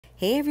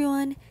Hey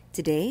everyone!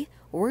 Today,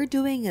 we're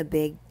doing a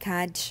big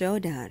CAD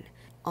showdown.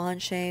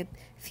 Onshape,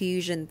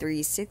 Fusion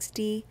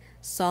 360,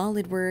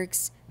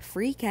 Solidworks,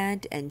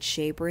 Freecad, and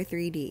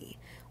Shapr3d.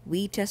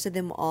 We tested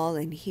them all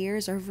and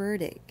here's our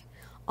verdict.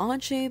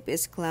 Onshape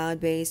is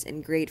cloud-based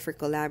and great for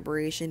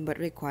collaboration but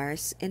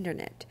requires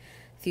internet.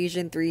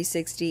 Fusion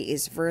 360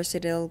 is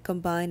versatile,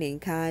 combining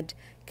CAD,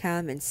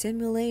 CAM, and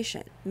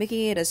simulation,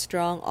 making it a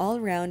strong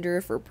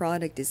all-rounder for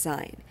product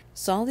design.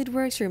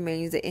 SolidWorks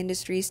remains the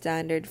industry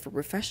standard for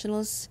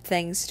professionals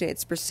thanks to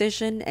its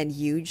precision and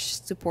huge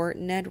support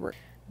network.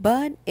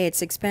 But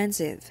it's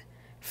expensive.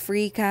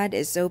 Freecad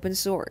is open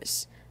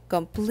source,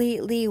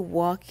 completely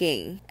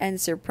walking, and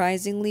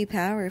surprisingly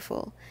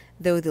powerful,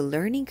 though the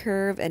learning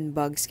curve and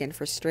bugs can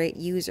frustrate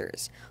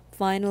users.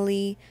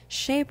 Finally,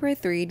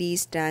 Shapr3d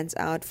stands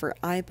out for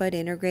iPad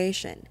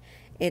integration.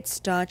 It's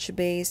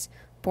touch-based,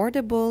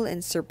 portable,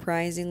 and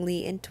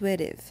surprisingly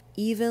intuitive,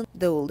 even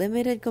though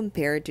limited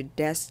compared to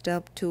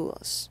desktop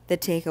tools. The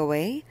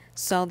takeaway?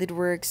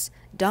 SolidWorks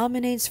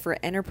dominates for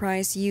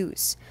enterprise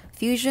use.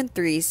 Fusion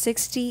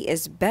 360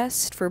 is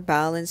best for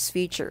balanced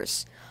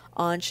features.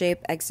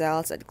 Onshape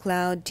excels at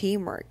cloud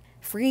teamwork.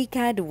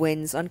 Freecad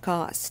wins on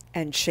cost,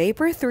 and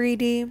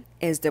Shapr3d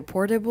is the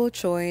portable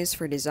choice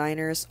for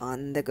designers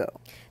on the go.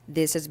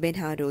 This has been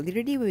How to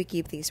Literally, where we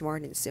keep things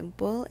smart and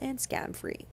simple and scam-free.